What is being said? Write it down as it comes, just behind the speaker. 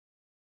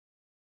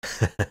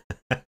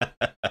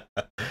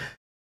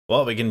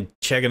Well, we can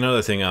check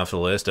another thing off the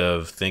list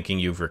of thinking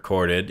you've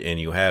recorded and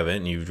you haven't,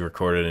 and you've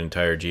recorded an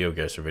entire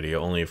Geoguessr video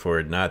only for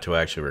it not to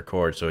actually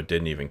record, so it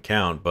didn't even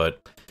count,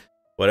 but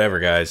whatever,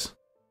 guys.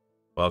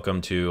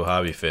 Welcome to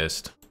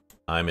Hobbyfist.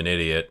 I'm an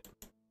idiot,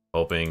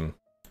 hoping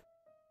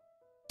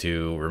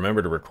to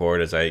remember to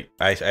record, as I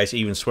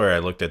even swear I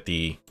looked at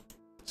the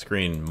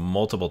screen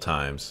multiple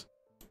times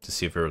to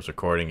see if it was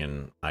recording,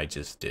 and I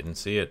just didn't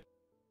see it.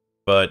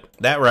 But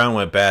that round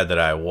went bad that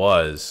I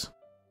was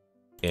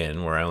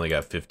in, where I only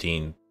got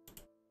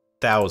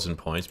 15,000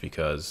 points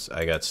because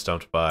I got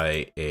stumped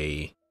by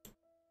a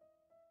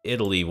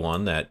Italy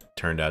one that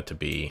turned out to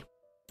be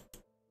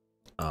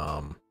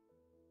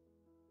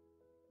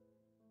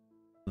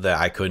that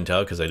I couldn't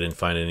tell because I didn't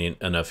find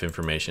enough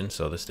information,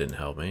 so this didn't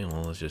help me.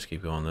 Well, let's just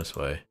keep going this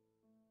way.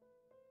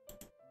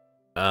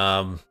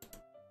 Yeah,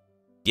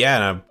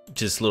 and I'm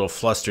just a little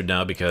flustered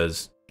now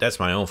because that's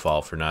my own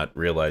fault for not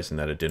realizing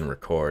that it didn't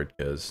record,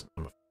 because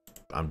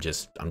I'm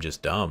just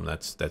dumb.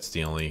 That's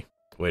the only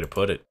way to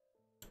put it.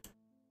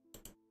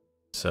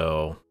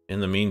 So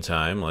in the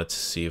meantime, let's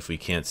see if we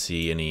can't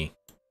see any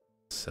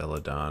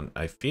Celadon.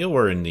 I feel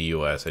we're in the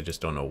US, I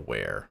just don't know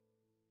where.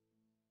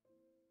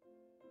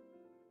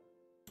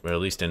 Or at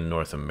least in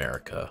North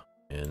America.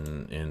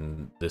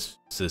 In this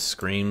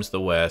screams the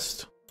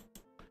West.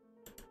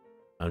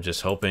 I'm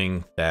just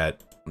hoping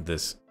that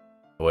this...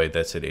 Wait,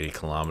 that's at 80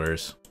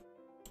 kilometers.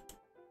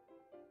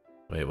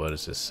 Wait, what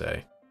does this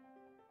say?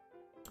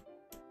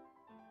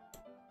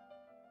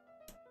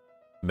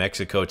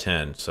 Mexico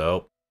 10,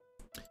 so...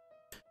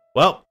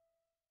 Well,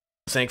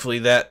 thankfully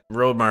that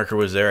road marker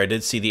was there. I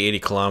did see the 80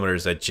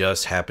 kilometers that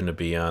just happened to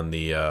be on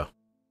the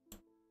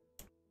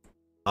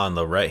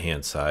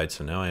right-hand side,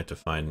 so now I have to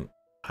find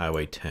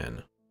Highway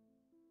 10.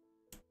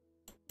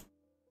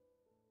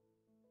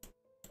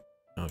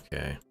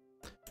 Okay.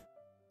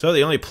 So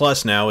the only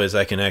plus now is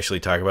I can actually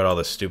talk about all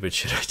the stupid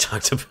shit I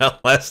talked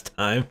about last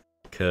time,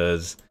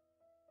 because...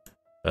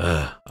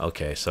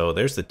 okay, so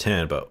there's the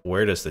 10, but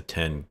where does the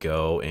 10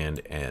 go and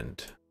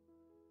end?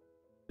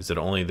 Is it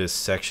only this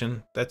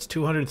section? That's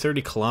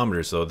 230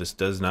 kilometers, though. This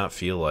does not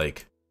feel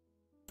like...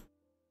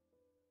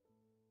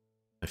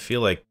 I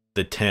feel like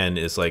the 10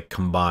 is like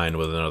combined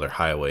with another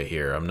highway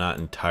here. I'm not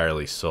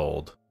entirely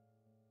sold.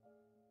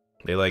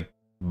 They like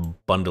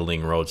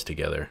bundling roads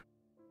together.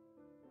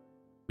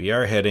 We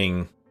are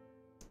heading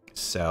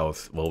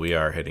south. Well, we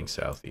are heading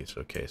southeast.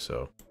 Okay,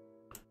 so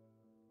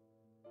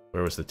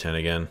where was the 10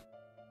 again?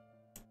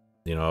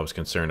 You know, I was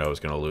concerned I was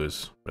going to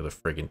lose where the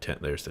friggin' 10.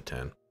 There's the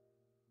 10.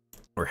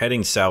 We're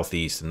heading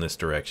southeast in this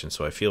direction,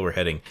 so I feel we're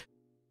heading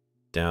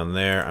down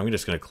there. I'm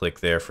just going to click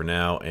there for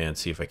now and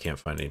see if I can't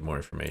find any more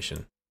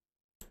information.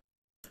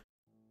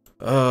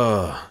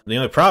 The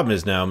only problem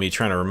is now me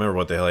trying to remember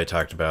what the hell I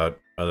talked about,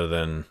 other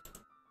than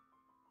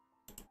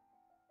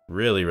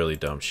really, really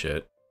dumb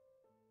shit.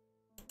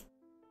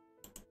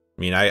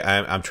 I mean,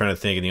 I'm trying to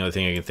think, and the only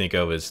thing I can think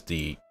of is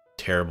the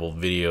terrible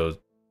video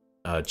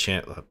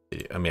channel.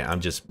 I mean,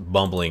 I'm just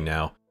bumbling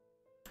now.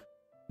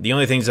 The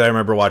only things I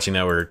remember watching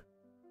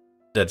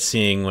that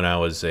seeing when I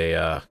was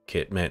a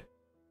kid, man,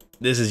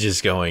 this is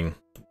just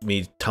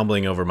me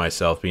tumbling over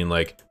myself, being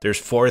like, there's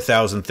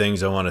 4,000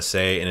 things I want to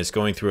say, and it's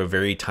going through a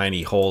very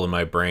tiny hole in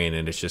my brain,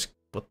 and it's just,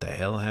 what the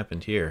hell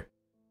happened here?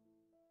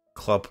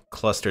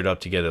 Clustered up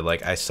together.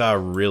 Like, I saw a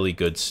really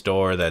good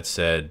store that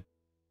said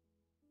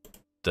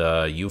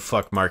the You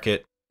Fuck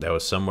Market. That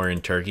was somewhere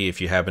in Turkey.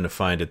 If you happen to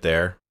find it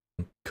there,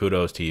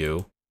 kudos to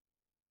you.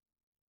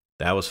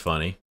 That was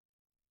funny.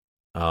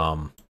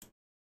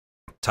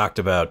 Talked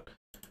about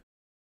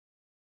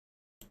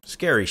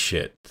scary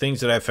shit.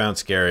 Things that I found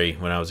scary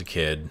when I was a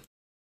kid,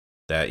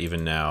 that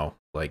even now,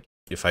 like,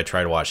 if I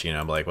tried watching it,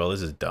 I'm like, well,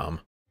 this is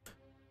dumb.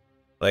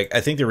 Like,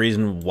 I think the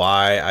reason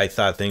why I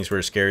thought things were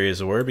as scary as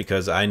they were,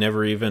 because I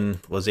never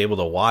even was able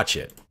to watch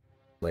it.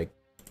 Like,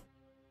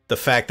 the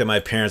fact that my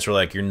parents were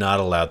like, you're not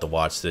allowed to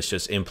watch this,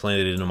 just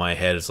implanted into my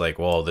head. It's like,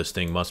 well, this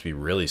thing must be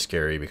really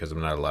scary because I'm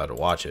not allowed to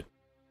watch it.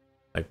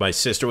 Like, my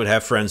sister would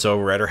have friends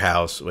over at her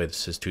house. Wait,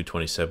 this is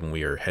 227.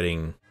 We are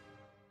heading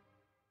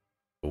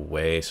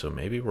away, so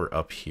maybe we're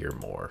up here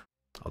more.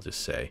 I'll just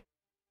say.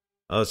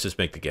 Oh, let's just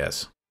make the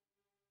guess.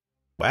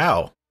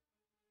 Wow.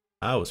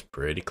 I was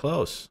pretty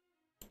close.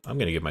 I'm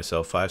going to give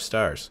myself 5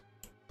 stars.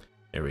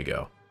 There we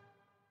go.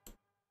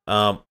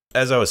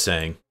 As I was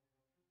saying,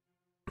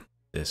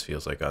 this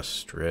feels like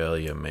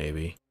Australia,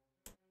 maybe.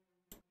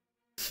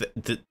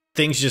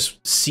 Things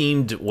just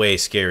seemed way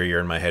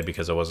scarier in my head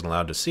because I wasn't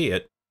allowed to see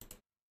it.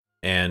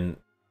 And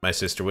my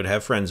sister would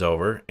have friends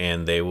over,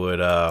 and they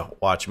would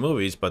watch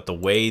movies, but the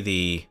way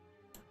the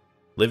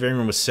living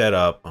room was set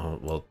up... Oh,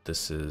 well,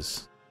 this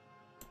is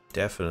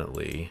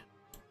definitely...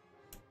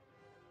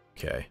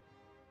 Okay.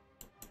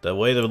 The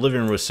way the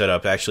living room was set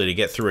up, actually, to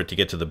get through it, to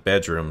get to the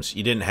bedrooms,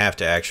 you didn't have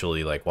to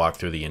actually, like, walk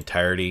through the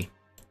entirety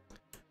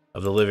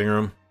of the living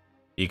room.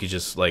 You could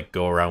just, like,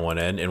 go around one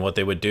end, and what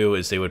they would do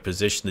is they would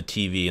position the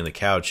TV and the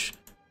couch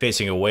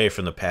facing away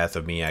from the path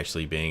of me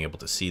actually being able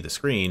to see the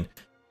screen.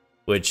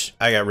 which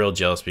I got real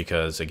jealous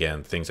because,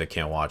 again, things I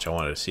can't watch, I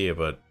wanted to see it,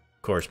 but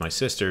of course my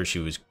sister, she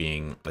was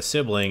being a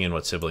sibling, and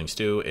what siblings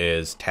do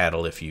is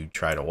tattle if you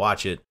try to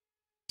watch it,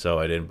 so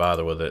I didn't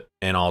bother with it.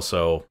 And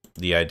also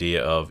the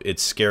idea of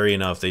it's scary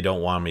enough they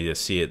don't want me to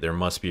see it, there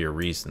must be a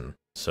reason,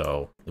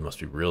 so it must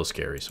be real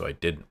scary, so I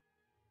didn't.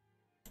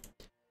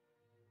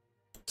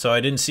 So I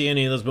didn't see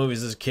any of those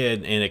movies as a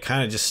kid, and it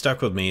kind of just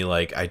stuck with me.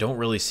 Like, I don't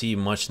really see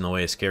much in the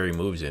way of scary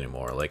movies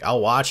anymore. Like,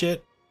 I'll watch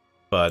it,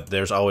 but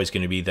there's always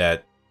going to be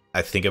that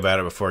I think about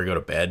it before I go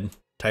to bed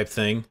type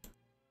thing.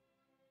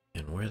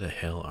 And where the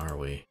hell are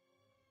we?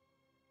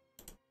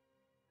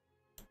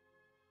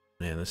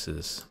 Man, this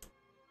is...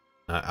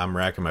 I'm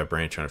racking my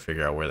brain trying to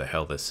figure out where the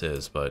hell this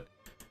is, but...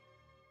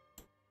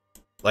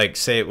 Like,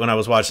 say, when I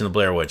was watching The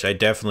Blair Witch, I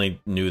definitely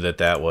knew that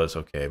that was...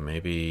 Okay,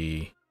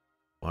 maybe...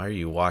 Why are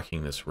you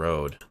walking this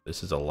road?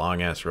 This is a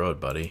long-ass road,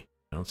 buddy.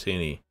 I don't see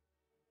any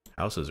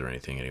houses or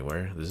anything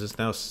anywhere. This is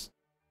now...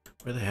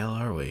 Where the hell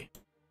are we?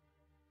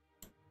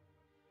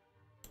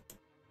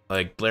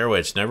 Like, Blair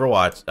Witch, never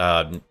watched...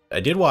 I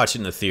did watch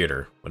it in the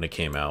theater when it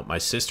came out. My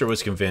sister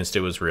was convinced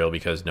it was real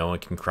because no one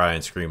can cry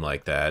and scream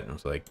like that. And I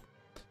was like,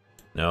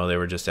 no, they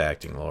were just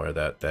acting, Laura.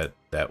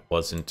 That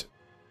wasn't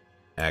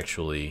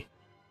actually...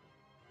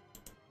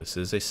 This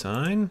is a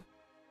sign?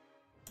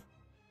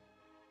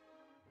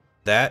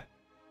 That...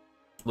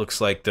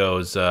 looks like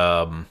those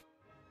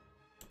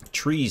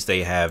trees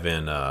they have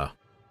in what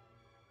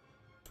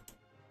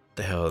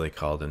the hell are they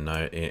called in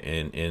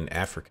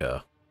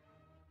Africa?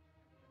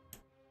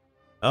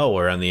 Oh,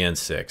 we're on the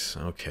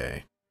N6.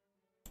 Okay.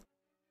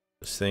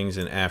 There's things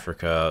in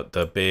Africa,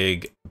 the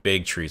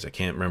big trees. I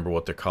can't remember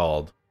what they're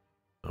called.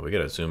 Oh, we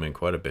gotta zoom in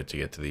quite a bit to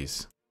get to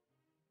these.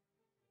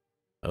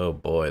 Oh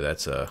boy,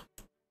 that's a...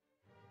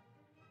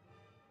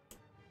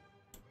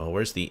 Oh,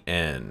 where's the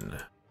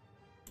N?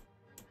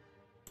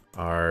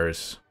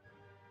 R's,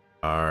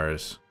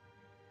 A20,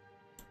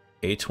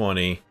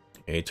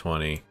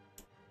 A20,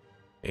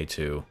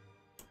 A2.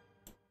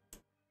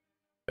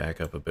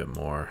 Back up a bit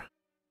more.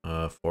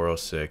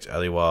 406,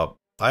 Aliwal.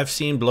 I've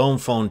seen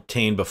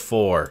Bloemfontein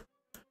before.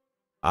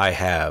 I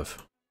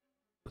have.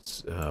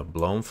 It's,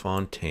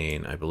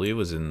 Bloemfontein, I believe,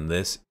 was in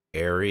this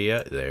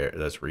area. There,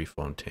 that's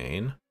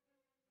Refontaine.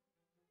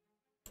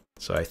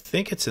 So I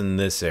think it's in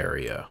this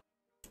area.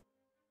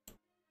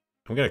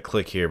 I'm gonna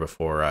click here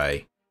before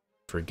I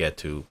forget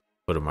to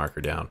put a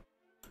marker down.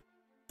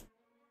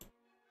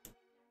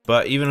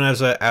 But even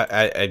as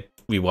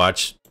we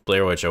watched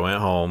Blair Witch, I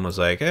went home, I was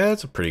like,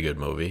 it's a pretty good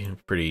movie.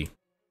 Pretty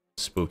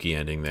spooky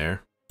ending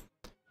there.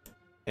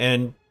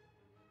 And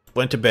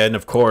went to bed, and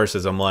of course,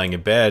 as I'm lying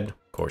in bed,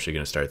 of course you're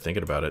going to start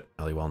thinking about it.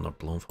 Aliwal, no,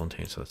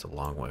 Bloemfontein, so that's a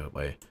long way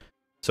away.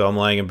 So I'm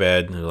lying in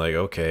bed, and you're like,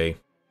 okay.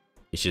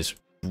 It's just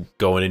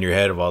going in your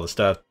head of all the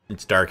stuff.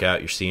 It's dark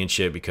out, you're seeing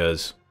shit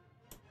because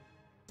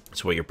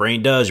it's what your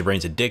brain does. Your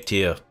brain's a dick to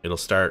you. It'll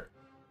start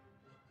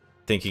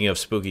thinking of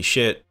spooky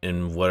shit,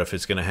 and what if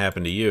it's going to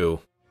happen to you?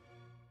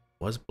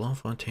 Was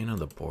Bloemfontein on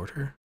the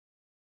border?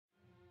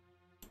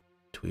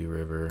 Twee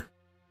River.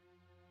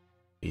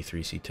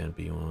 B3, C10,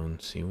 B1,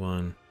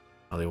 C1.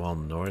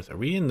 Aliwal North. Are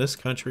we in this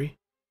country?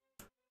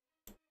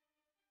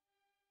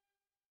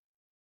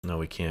 No,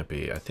 we can't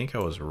be. I think I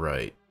was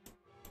right.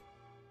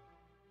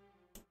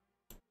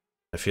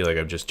 I feel like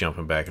I'm just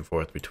jumping back and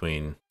forth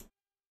between...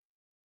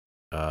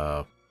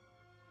 Well,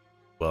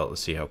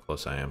 let's see how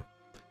close I am.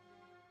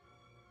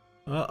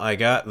 Well, I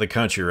got the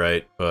country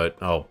right, but...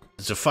 Oh,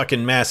 it's a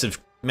fucking massive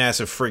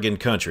friggin'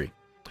 country.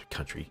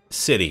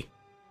 City.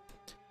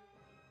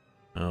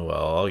 Oh,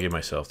 well, I'll give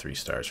myself 3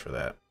 stars for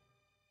that.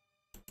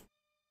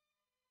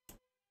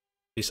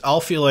 These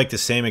all feel like the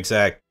same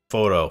exact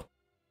photo.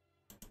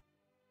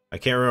 I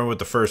can't remember what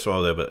the first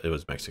one was, but it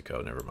was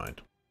Mexico. Never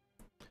mind.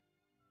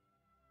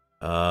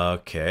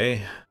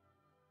 Okay.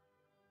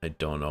 I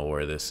don't know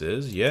where this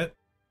is yet.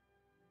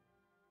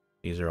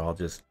 These are all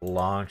just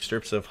long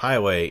strips of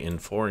highway in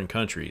foreign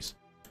countries.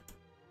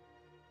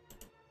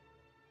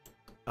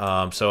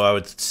 So I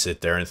would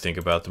sit there and think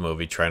about the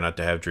movie, try not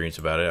to have dreams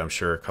about it. I'm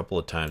sure a couple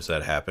of times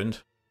that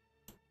happened.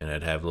 And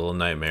I'd have little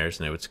nightmares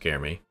and they would scare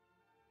me.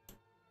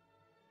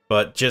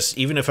 But just,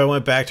 even if I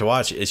went back to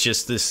watch it, it's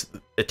just this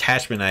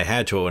attachment I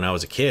had to it when I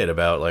was a kid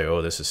about like,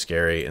 oh, this is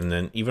scary. And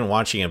then even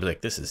watching it, I'd be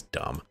like, this is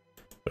dumb.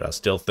 But I'll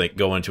still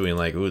go into it and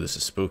like, ooh, this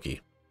is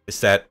spooky.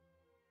 It's that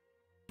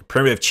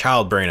primitive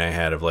child brain I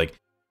had of like,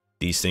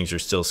 these things are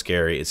still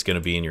scary. It's going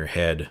to be in your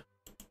head.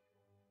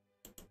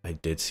 I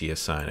did see a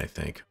sign, I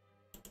think.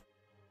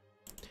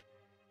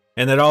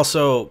 And that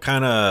also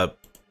kind of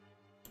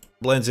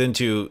blends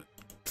into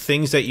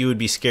things that you would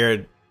be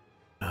scared.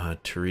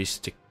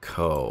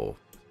 Turistico.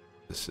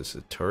 This is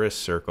a tourist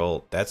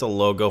circle. That's a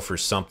logo for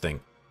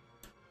something.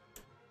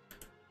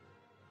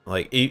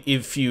 Like,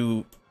 if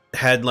you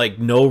had, like,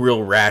 no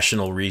real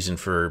rational reason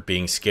for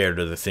being scared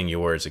of the thing you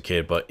were as a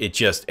kid, but it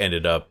just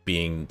ended up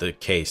being the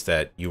case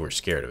that you were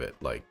scared of it.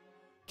 Like,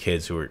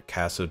 kids who were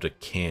Casa de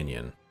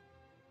Canyon.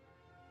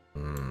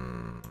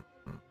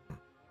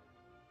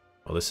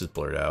 Well, this is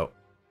blurred out.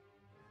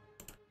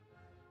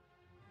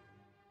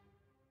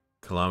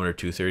 Kilometer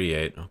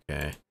 238.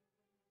 Okay.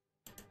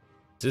 Is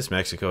this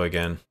Mexico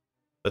again?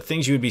 The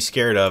things you would be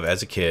scared of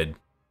as a kid,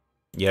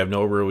 you have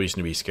no real reason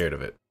to be scared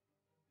of it.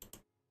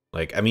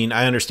 Like, I mean,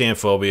 I understand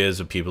phobias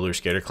of people who are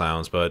scared of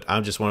clowns, but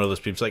I'm just one of those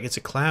people like, it's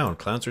a clown.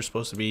 Clowns are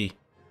supposed to be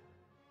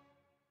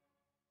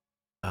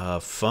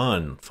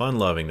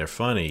fun-loving. They're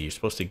funny. You're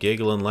supposed to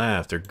giggle and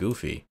laugh. They're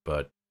goofy.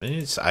 But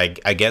I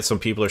get some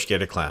people are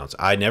scared of clowns.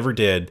 I never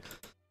did.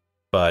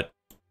 But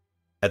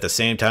at the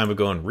same time of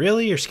going,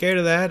 really? You're scared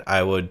of that?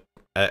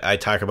 I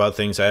talk about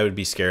things I would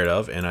be scared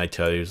of, and I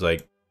tell you, it's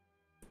like,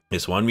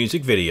 this one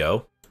music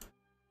video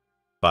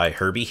by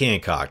Herbie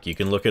Hancock. You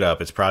can look it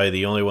up. It's probably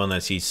the only one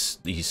that he's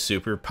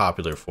super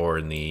popular for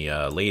in the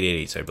late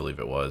 80s, I believe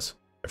it was.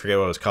 I forget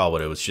what it was called,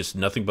 but it was just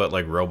nothing but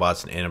like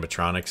robots and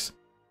animatronics.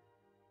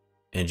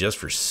 And just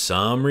for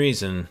some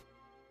reason,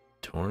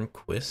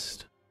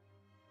 Tornquist?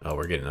 Oh,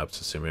 we're getting up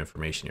to some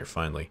information here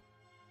finally.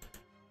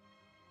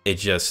 It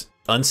just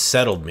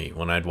unsettled me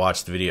when I'd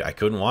watch the video. I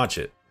couldn't watch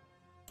it.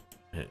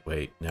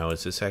 Wait, now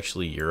is this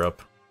actually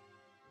Europe?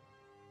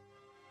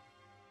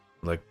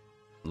 Like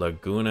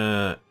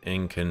Laguna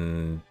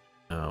Incan.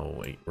 Oh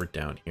wait, we're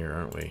down here,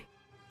 aren't we?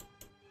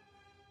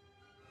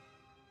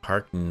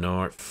 Park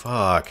North.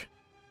 Fuck.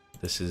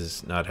 This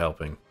is not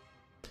helping.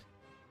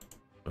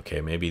 Okay,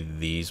 maybe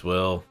these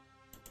will.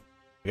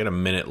 I got a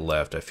minute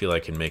left. I feel I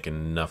can make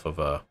enough of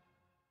a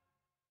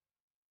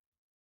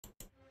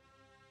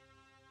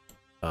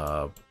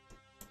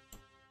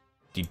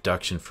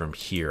deduction from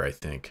here, I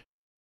think.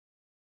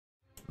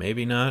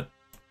 Maybe not.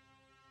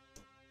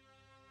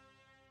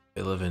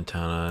 They live in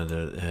town.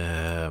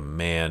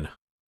 Man.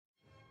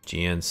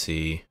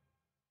 GNC.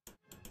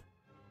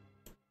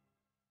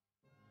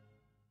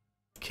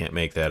 Can't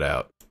make that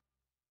out.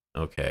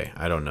 Okay,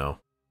 I don't know.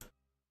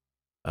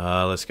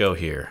 Let's go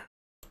here.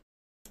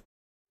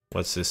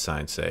 What's this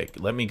sign say?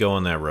 Let me go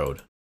on that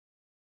road.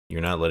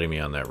 You're not letting me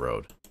on that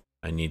road.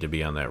 I need to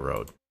be on that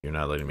road. You're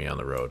not letting me on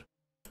the road.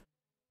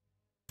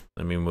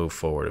 Let me move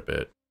forward a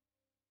bit.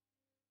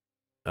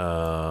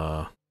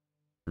 Route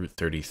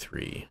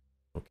 33.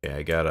 Okay,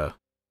 I got a...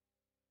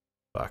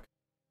 Fuck.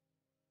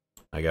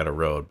 I got a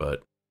road,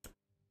 but...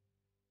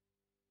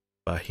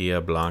 Bahia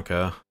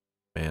Blanca.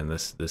 Man,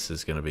 this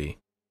is gonna be...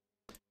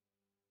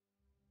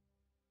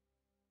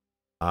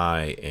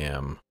 I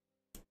am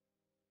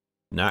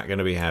not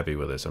gonna be happy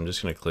with this. I'm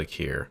just gonna click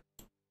here.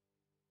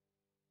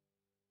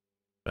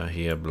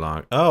 Bahia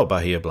Blanca. Oh,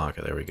 Bahia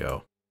Blanca. There we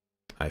go.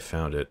 I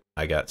found it.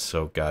 I got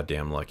so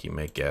goddamn lucky.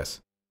 Make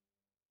guess.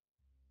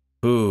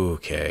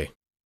 Okay.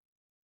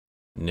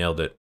 Nailed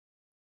it.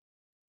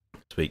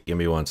 Sweet. Give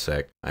me one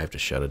sec. I have to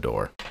shut a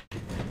door.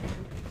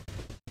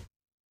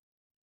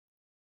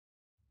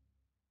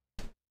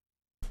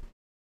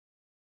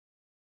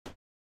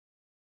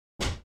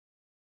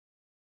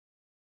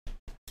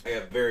 I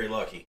got very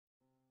lucky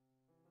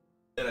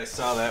that I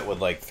saw that with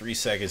like 3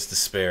 seconds to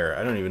spare.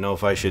 I don't even know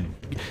if I should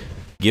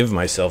give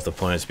myself the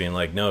points being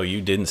like, no, you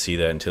didn't see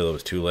that until it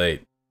was too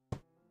late.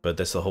 But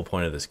that's the whole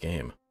point of this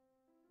game.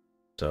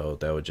 So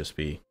that would just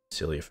be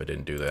silly if I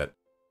didn't do that.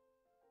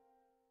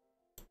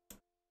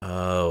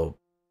 Oh,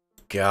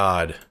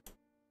 God.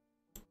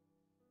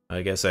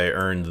 I guess I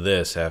earned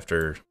this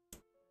after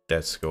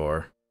that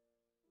score.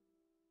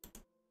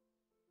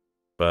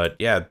 But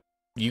yeah,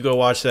 you go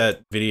watch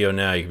that video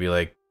now, you can be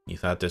like, you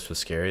thought this was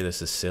scary?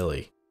 This is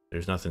silly.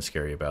 There's nothing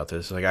scary about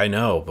this. Like, I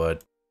know,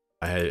 but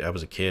I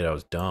was a kid. I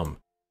was dumb.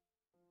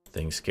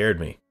 Things scared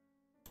me.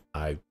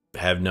 I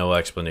have no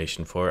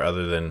explanation for it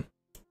other than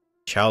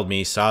child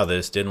me saw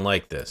this, didn't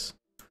like this.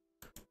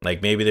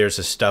 Like, maybe there's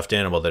a stuffed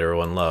animal that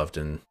everyone loved,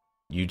 and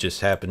you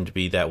just happened to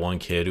be that one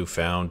kid who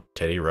found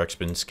Teddy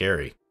Ruxpin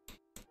scary.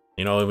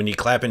 You know, when you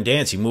clap and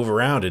dance, you move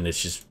around, and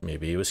it's just,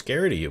 maybe it was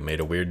scary to you. It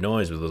made a weird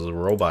noise with those little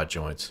robot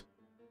joints.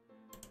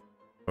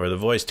 Or the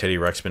voice Teddy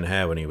Ruxpin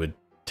had when he would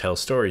tell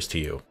stories to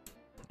you.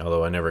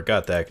 Although I never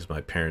got that because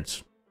my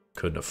parents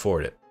couldn't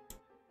afford it.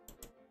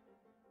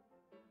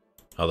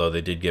 Although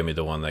they did give me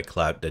the one that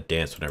clapped, that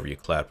danced whenever you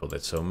clapped with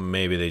it. So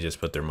maybe they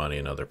just put their money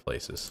in other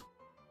places.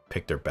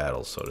 Pick their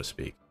battles, so to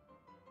speak.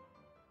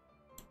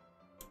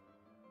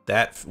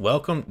 That,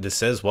 welcome, this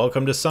says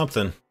welcome to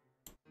something.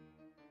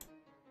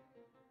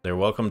 They're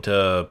welcome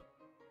to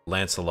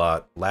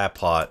Lancelot,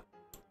 Laplot,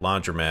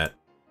 Laundromat.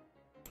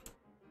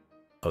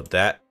 Oh,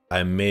 that,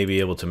 I may be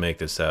able to make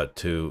this out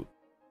to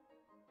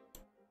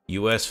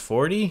US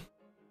 40?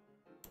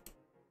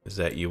 Is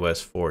that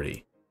US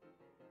 40?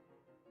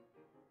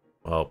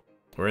 Well,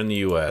 we're in the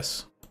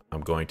US.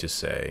 I'm going to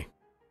say,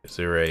 is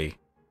there a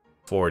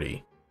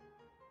 40?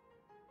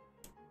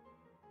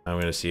 I'm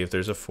going to see if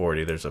there's a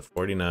 40. There's a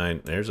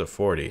 49. There's a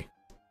 40.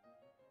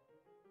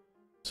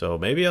 So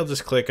maybe I'll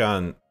just click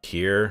on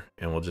here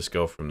and we'll just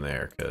go from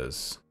there,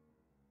 because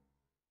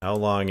how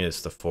long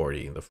is the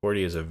 40? The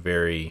 40 is a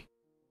very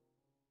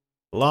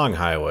long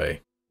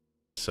highway,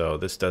 so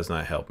this does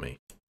not help me.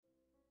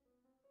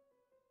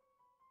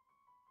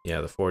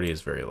 Yeah, the 40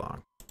 is very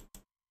long.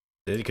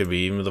 It could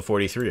be even the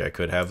 43. I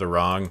could have the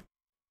wrong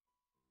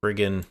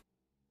friggin'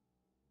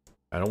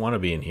 I don't want to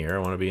be in here. I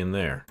want to be in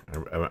there.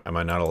 Am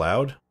I not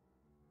allowed?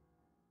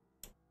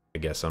 I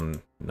guess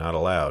I'm not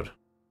allowed.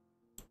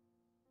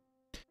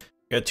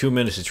 Got 2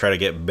 minutes to try to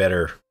get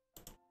better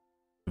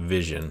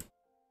vision.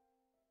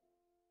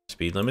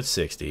 Speed limit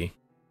 60.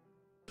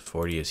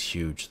 40 is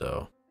huge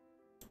though.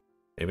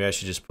 Maybe I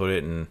should just put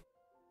it in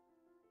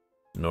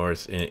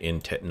North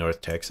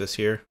Texas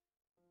here.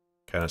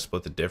 Kind of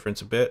split the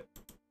difference a bit.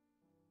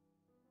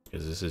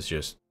 Because this is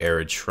just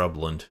arid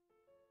shrubland.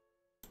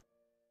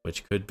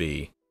 Which could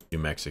be New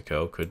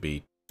Mexico, could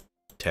be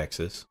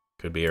Texas,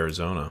 could be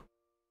Arizona,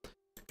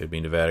 could be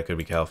Nevada, could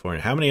be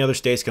California. How many other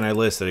states can I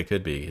list that it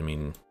could be? I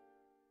mean,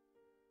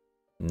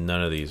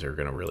 none of these are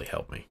going to really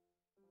help me.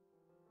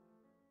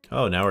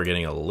 Oh, now we're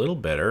getting a little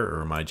better,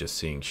 or am I just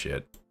seeing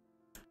shit?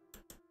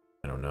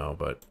 I don't know,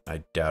 but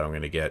I doubt I'm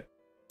going to get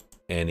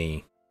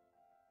any.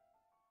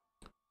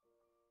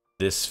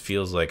 This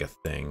feels like a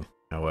thing,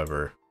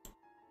 however,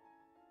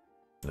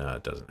 no,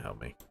 it doesn't help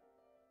me.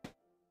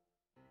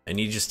 I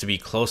need just to be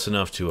close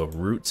enough to a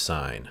root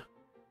sign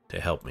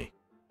to help me.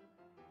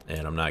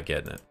 And I'm not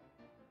getting it.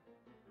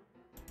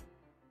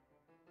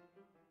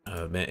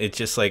 Man, it's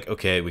just like,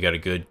 okay, we got a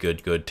good,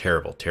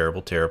 terrible,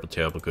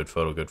 good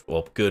photo, good,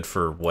 well, good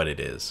for what it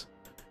is.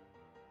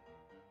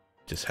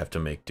 Just have to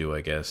make do,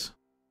 I guess.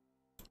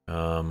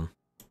 I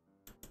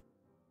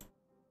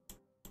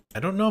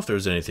don't know if there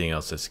was anything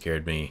else that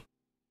scared me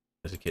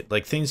as a kid.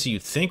 Like, things you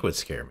think would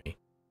scare me.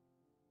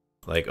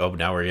 Like, oh,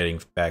 now we're getting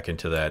back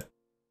into that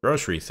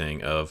grocery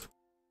thing of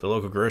the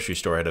local grocery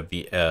store had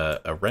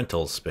a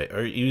rental space,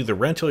 or either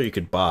rental or you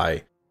could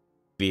buy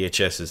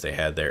VHSs they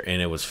had there,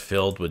 and it was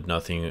filled with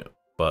nothing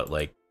but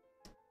like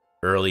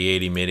early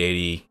 80, mid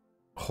 80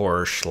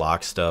 horror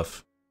schlock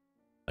stuff.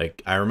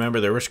 Like, I remember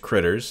there was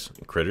Critters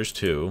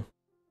 2.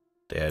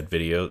 They had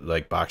video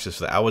like boxes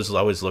for that. I was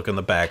always looking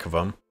the back of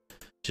them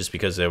just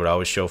because they would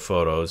always show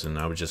photos, and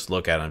I would just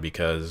look at them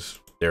because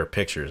they're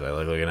pictures. I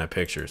like looking at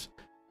pictures.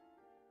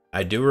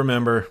 I do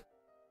remember,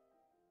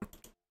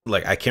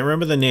 like, I can't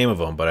remember the name of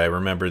them, but I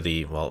remember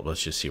the, well,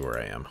 let's just see where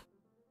I am.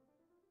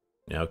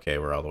 Yeah, okay,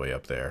 we're all the way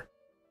up there.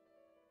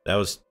 That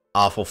was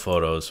awful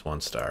photos,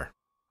 1 star.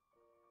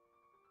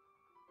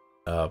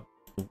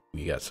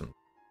 We got some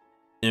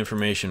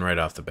information right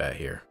off the bat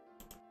here.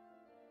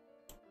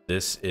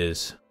 This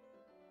is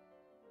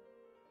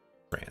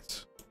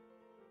France.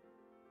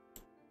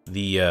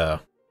 The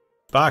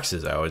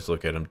boxes, I always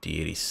look at them,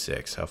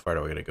 D86. How far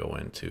do I gotta go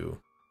into?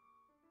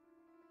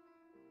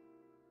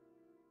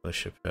 La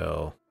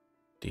Chapelle,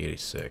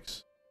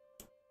 D86.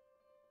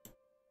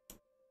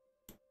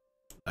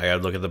 I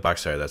gotta look at the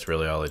box art. That's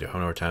really all I do. How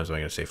many more times am I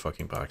gonna say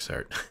fucking box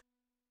art?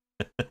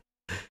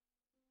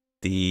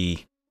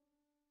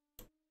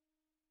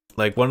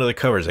 Like, one of the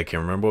covers, I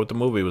can't remember what the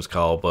movie was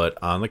called, but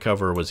on the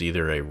cover was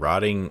either a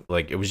rotting,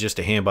 like, it was just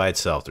a hand by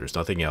itself. There's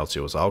nothing else.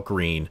 It was all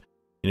green,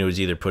 and it was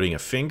either putting a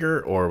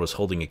finger or it was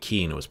holding a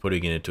key and it was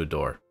putting it into a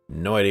door.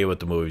 No idea what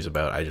the movie was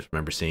about. I just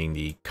remember seeing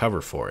the cover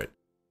for it.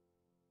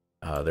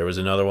 There was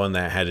another one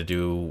that had to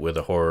do with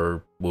a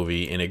horror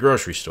movie in a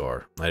grocery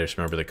store. I just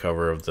remember the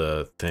cover of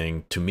the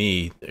thing. To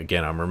me,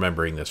 again, I'm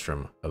remembering this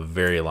from a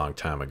very long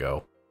time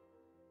ago.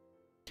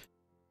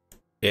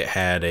 It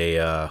had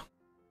a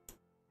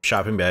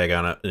shopping bag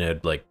on it, and it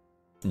had like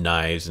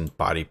knives and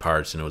body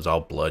parts, and it was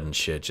all blood and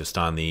shit just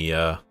on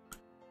the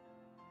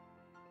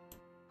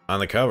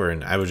cover.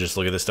 And I would just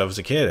look at this stuff as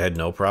a kid. I had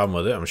no problem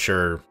with it. I'm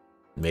sure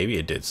maybe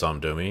it did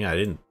something to me.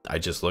 I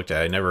just looked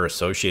at it. I never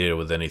associated it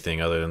with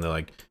anything other than they're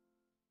like,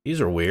 these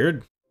are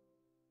weird.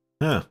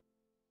 Huh.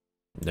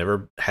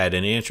 Never had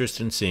any interest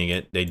in seeing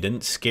it. They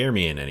didn't scare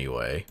me in any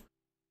way.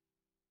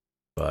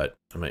 But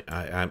I mean,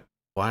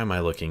 why am I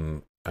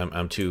looking?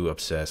 I'm too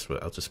obsessed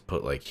with. I'll just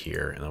put like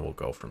here, and then we'll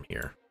go from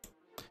here.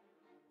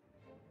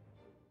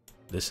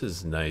 This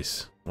is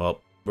nice. Well,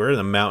 we're in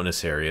the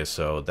mountainous area,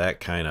 so that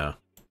kind of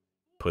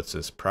puts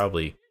us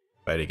probably,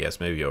 if I had to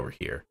guess, maybe over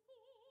here.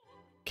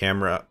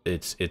 Camera,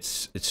 it's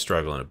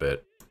struggling a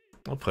bit.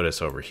 I'll put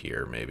us over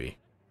here, maybe.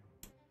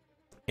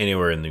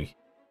 Anywhere in the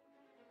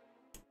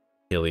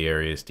hilly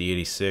areas.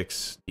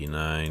 D86,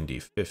 D9,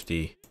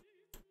 D50.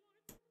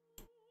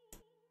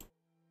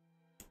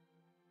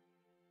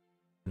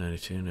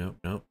 92,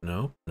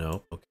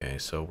 nope. Okay,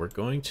 so we're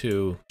going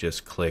to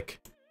just click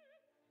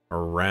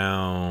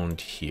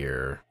around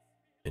here.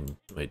 And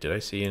wait, did I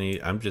see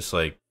any? I'm just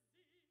like,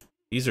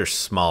 these are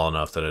small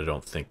enough that I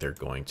don't think they're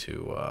going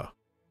to,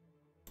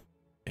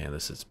 man,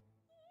 this is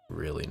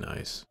really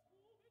nice.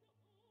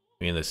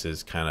 I mean, this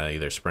is kind of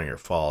either spring or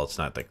fall. It's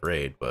not that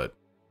great, but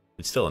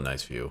it's still a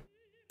nice view.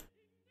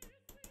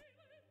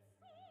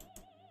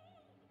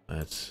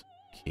 Let's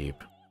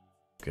keep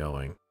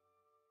going.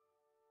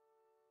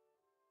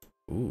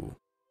 Ooh.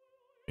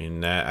 I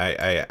mean,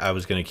 I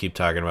was going to keep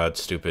talking about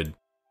stupid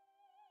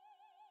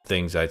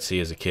things I'd see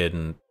as a kid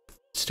and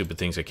stupid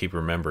things I keep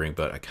remembering,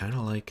 but I kind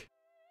of like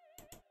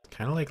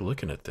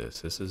looking at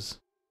this. This is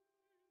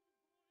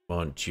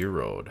on G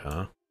Road,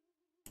 huh?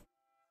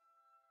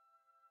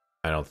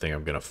 I don't think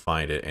I'm going to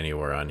find it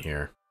anywhere on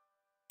here.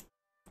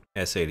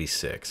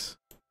 S86.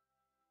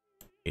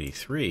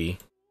 83.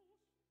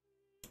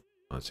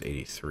 Well, it's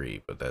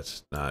 83, but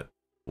that's not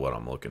what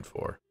I'm looking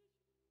for.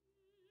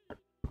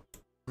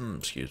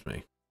 Excuse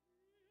me.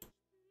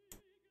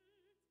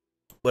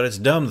 But it's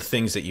dumb the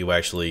things that you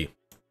actually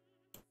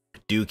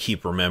do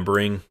keep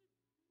remembering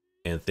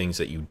and things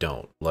that you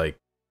don't. Like,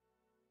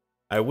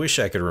 I wish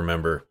I could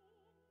remember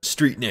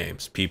street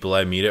names, people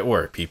I meet at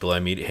work, people I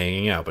meet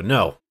hanging out, but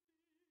no.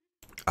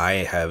 I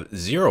have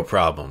zero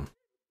problem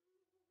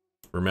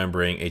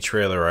remembering a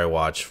trailer I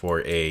watched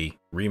for a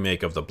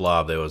remake of The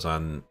Blob that was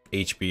on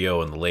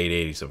HBO in the late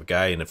 80s of a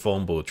guy in a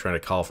phone booth trying to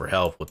call for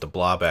help with the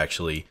blob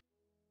actually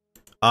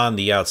on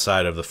the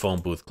outside of the phone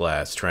booth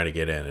glass trying to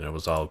get in, and it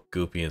was all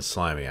goopy and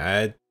slimy.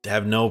 I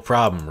have no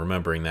problem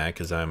remembering that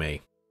because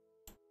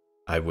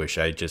I wish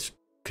I just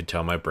could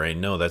tell my brain,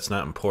 no, that's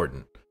not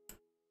important.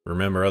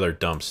 Remember other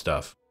dumb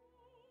stuff.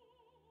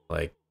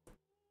 Like,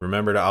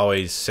 remember to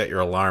always set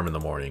your alarm in the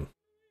morning.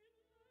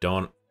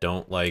 Don't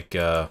like,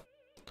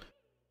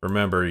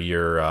 remember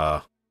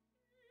your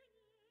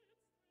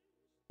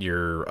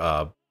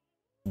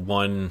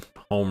one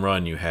home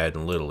run you had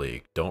in Little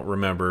League. Don't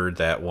remember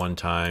that one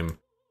time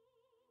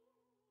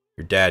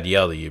your dad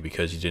yelled at you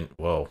because you didn't...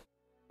 Whoa,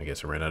 I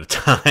guess I ran out of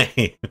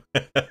time.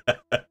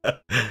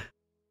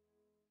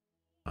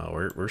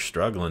 We're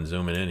struggling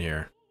zooming in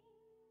here.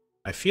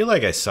 I feel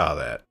like I saw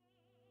that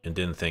and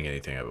didn't think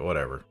anything of it.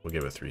 Whatever, we'll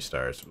give it 3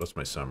 stars. What's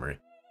my summary?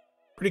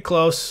 Pretty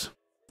close.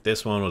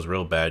 This one was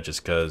real bad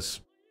just because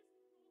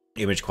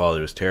image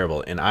quality was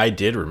terrible, and I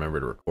did remember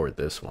to record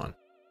this one.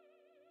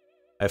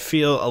 I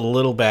feel a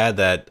little bad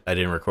that I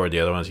didn't record the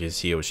other ones. You can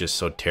see it was just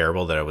so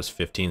terrible that I was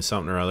 15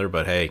 something or other,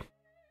 but hey,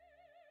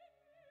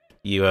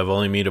 you have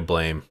only me to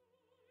blame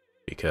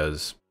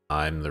because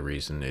I'm the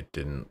reason it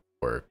didn't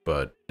work,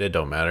 but it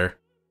don't matter.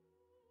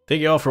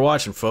 Thank you all for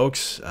watching,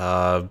 folks.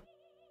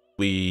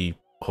 We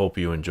hope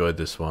you enjoyed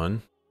this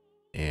one,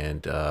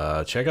 and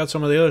check out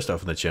some of the other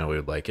stuff on the channel. We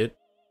would like it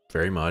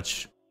very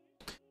much.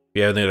 If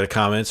you have any other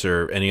comments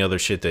or any other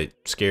shit that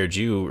scared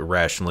you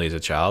irrationally as a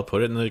child,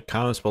 put it in the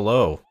comments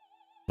below.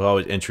 I'm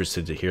always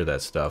interested to hear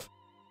that stuff.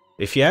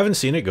 If you haven't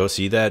seen it, go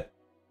see that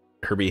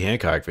Herbie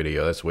Hancock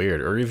video. That's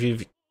weird. Or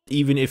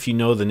even if you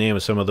know the name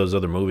of some of those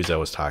other movies I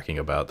was talking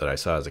about that I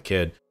saw as a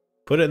kid,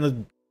 put it in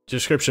the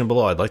description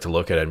below. I'd like to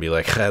look at it and be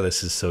like, ah,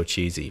 this is so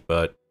cheesy.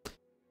 But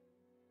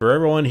for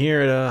everyone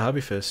here at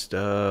Hobbyfist,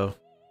 to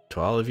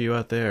all of you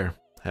out there,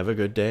 have a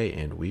good day,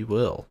 and we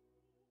will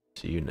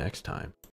see you next time.